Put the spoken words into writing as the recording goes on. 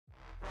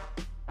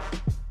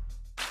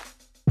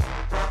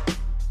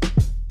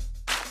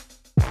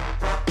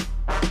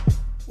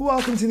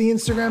Welcome to the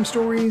Instagram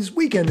Stories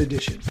Weekend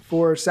Edition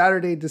for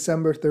Saturday,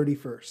 December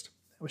 31st.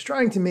 I was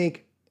trying to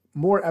make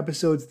more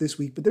episodes this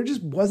week, but there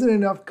just wasn't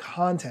enough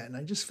content, and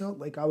I just felt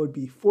like I would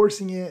be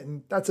forcing it,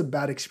 and that's a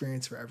bad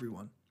experience for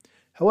everyone.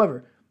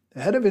 However,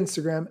 the head of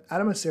Instagram,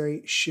 Adam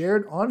Mosseri,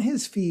 shared on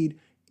his feed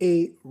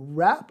a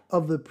wrap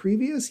of the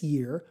previous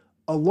year,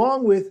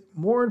 along with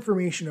more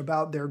information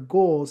about their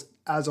goals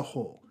as a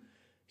whole.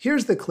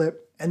 Here's the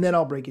clip, and then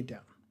I'll break it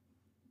down.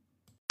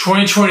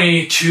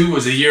 2022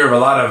 was a year of a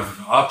lot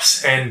of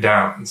ups and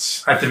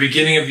downs. At the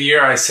beginning of the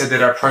year, I said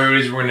that our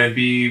priorities were going to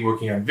be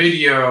working on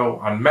video,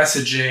 on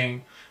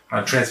messaging,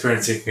 on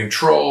transparency and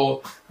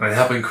control, and on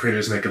helping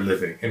creators make a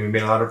living. And we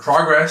made a lot of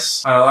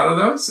progress on a lot of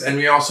those, and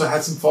we also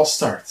had some false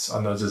starts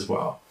on those as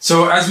well.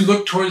 So as we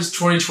look towards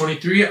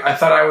 2023, I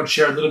thought I would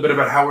share a little bit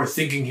about how we're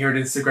thinking here at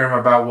Instagram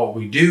about what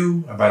we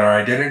do, about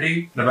our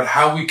identity, and about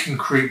how we can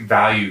create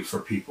value for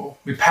people.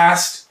 We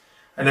passed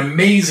an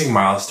amazing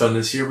milestone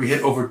this year. We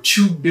hit over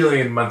 2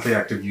 billion monthly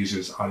active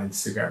users on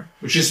Instagram,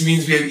 which just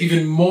means we have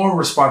even more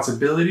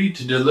responsibility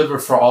to deliver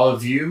for all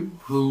of you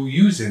who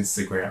use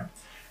Instagram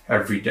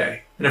every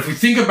day. And if we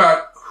think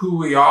about who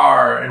we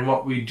are and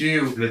what we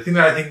do, the thing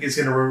that I think is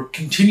going to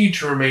continue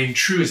to remain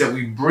true is that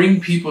we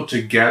bring people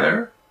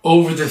together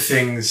over the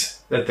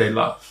things that they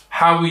love.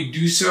 How we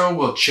do so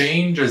will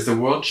change as the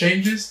world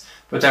changes,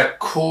 but that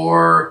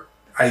core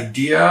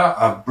idea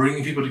of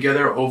bringing people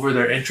together over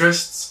their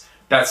interests,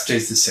 that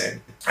stays the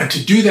same. And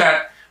to do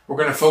that, we're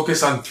going to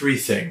focus on three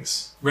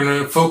things. We're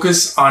going to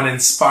focus on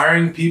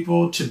inspiring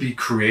people to be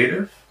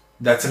creative.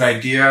 That's an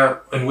idea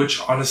in which,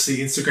 honestly,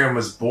 Instagram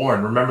was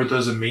born. Remember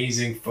those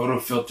amazing photo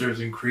filters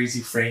and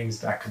crazy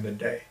frames back in the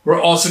day.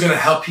 We're also going to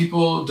help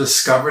people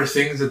discover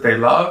things that they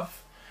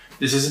love.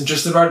 This isn't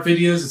just about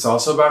videos. It's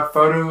also about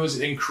photos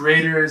and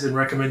creators and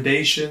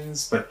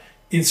recommendations. But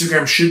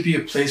Instagram should be a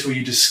place where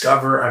you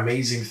discover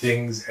amazing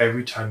things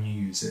every time you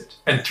use it.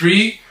 And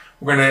three,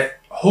 we're going to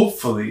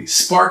hopefully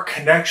spark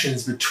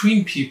connections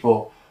between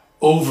people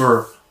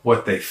over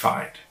what they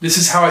find. This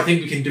is how I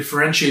think we can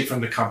differentiate from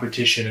the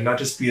competition and not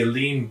just be a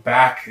lean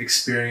back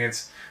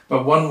experience,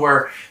 but one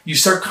where you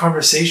start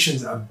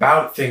conversations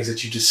about things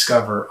that you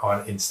discover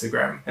on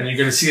Instagram. And you're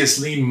going to see us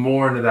lean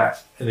more into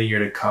that in the year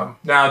to come.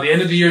 Now, the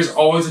end of the year is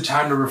always a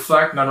time to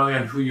reflect not only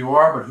on who you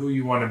are, but who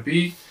you want to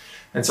be.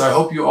 And so I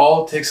hope you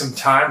all take some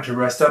time to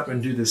rest up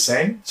and do the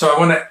same. So I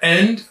want to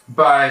end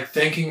by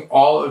thanking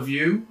all of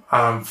you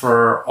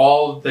for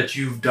all that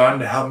you've done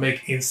to help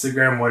make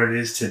Instagram what it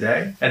is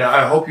today. And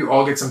I hope you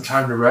all get some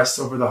time to rest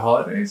over the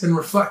holidays and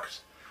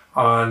reflect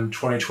on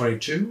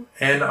 2022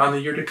 and on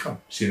the year to come.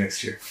 See you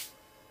next year.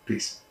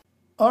 Peace.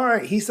 All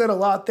right, he said a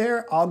lot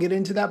there. I'll get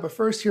into that, but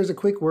first, here's a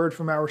quick word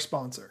from our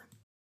sponsor.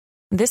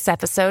 This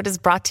episode is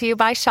brought to you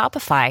by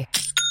Shopify.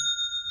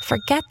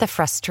 Forget the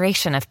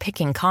frustration of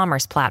picking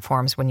commerce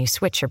platforms when you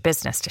switch your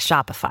business to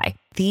Shopify,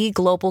 the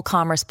global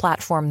commerce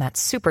platform that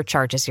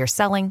supercharges your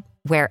selling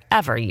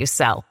wherever you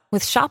sell.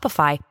 With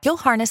Shopify, you'll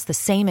harness the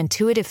same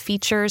intuitive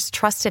features,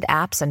 trusted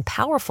apps, and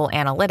powerful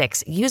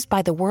analytics used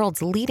by the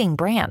world's leading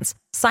brands.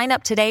 Sign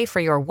up today for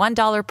your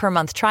 $1 per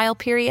month trial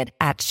period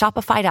at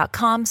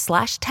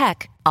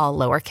shopify.com/tech, all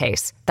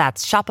lowercase.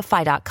 That's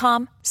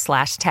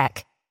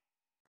shopify.com/tech.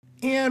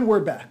 And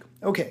we're back.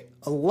 Okay,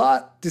 a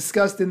lot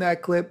discussed in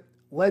that clip.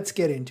 Let's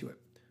get into it.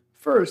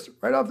 First,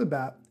 right off the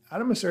bat,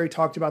 Adam Mosseri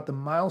talked about the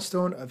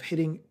milestone of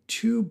hitting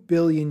 2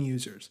 billion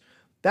users.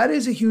 That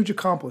is a huge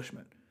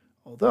accomplishment.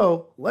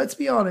 Although, let's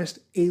be honest,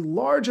 a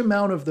large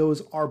amount of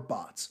those are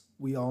bots.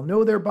 We all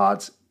know they're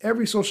bots.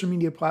 Every social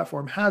media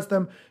platform has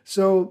them.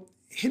 So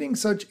hitting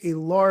such a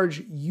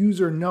large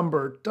user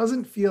number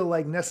doesn't feel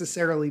like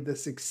necessarily the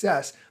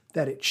success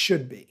that it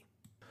should be.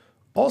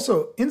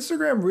 Also,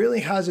 Instagram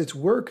really has its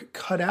work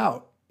cut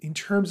out in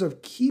terms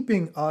of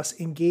keeping us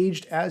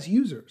engaged as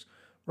users.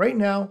 Right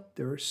now,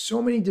 there are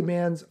so many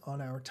demands on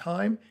our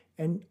time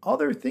and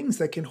other things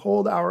that can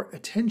hold our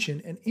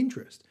attention and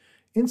interest.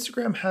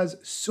 Instagram has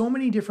so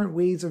many different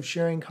ways of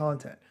sharing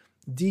content: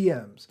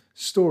 DMs,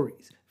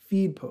 stories,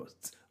 feed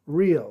posts,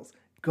 reels,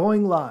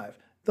 going live.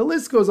 The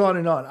list goes on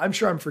and on. I'm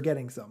sure I'm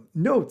forgetting some.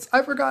 Notes.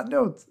 I forgot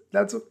notes.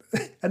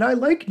 And I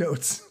like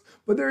notes.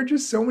 But there are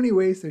just so many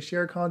ways to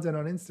share content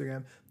on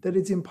Instagram that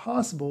it's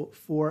impossible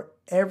for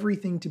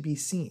everything to be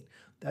seen.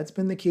 That's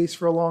been the case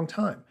for a long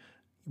time.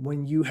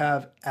 When you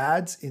have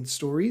ads in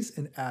stories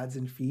and ads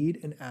in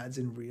feed and ads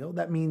in reel,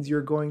 that means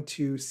you're going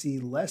to see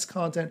less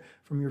content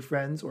from your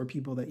friends or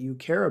people that you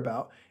care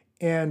about.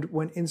 And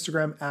when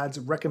Instagram adds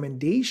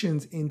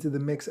recommendations into the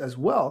mix as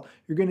well,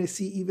 you're going to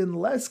see even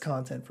less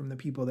content from the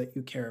people that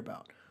you care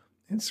about.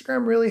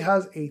 Instagram really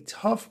has a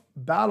tough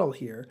battle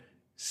here,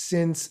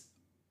 since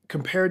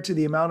compared to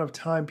the amount of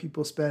time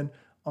people spend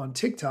on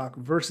TikTok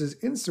versus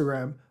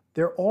Instagram,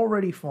 they're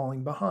already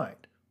falling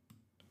behind.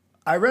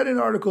 I read an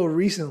article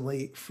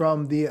recently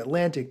from The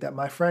Atlantic that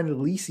my friend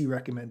Lisi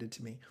recommended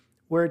to me,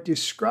 where it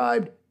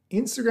described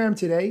Instagram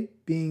today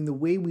being the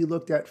way we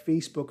looked at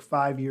Facebook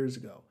 5 years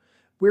ago.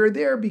 We're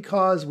there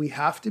because we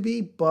have to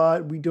be,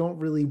 but we don't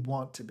really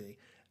want to be.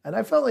 And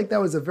I felt like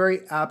that was a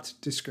very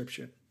apt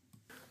description.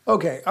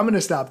 Okay, I'm going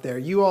to stop there.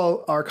 You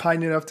all are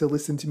kind enough to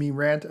listen to me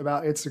rant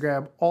about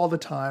Instagram all the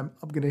time.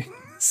 I'm going to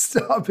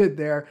stop it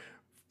there.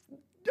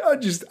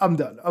 I'm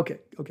done. Okay.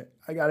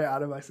 I got it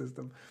out of my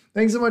system.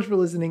 Thanks so much for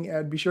listening,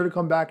 and be sure to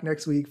come back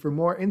next week for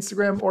more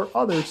Instagram or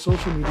other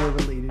social media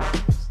related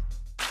news.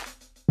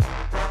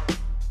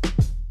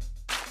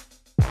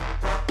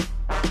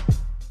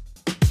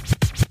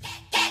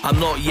 I'm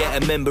not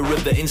yet a member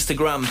of the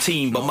Instagram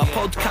team, but my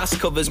podcast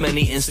covers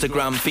many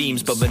Instagram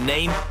themes. But the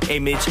name,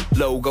 image,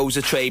 logos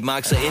are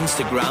trademarks at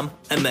Instagram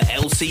and the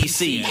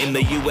LCC in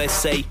the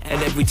USA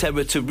and every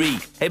territory.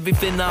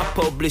 Everything I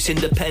publish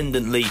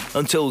independently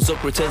until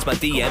Zuck returns my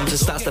DMs and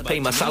starts to pay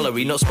my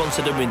salary. Not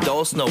sponsored or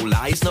endorsed, no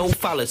lies, no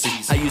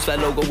fallacies. I use their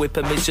logo with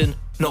permission,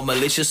 not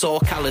malicious or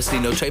callously.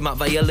 No trademark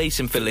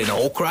violation, filling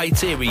all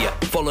criteria.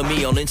 Follow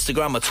me on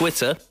Instagram or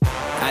Twitter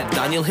at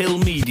Daniel Hill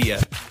Media.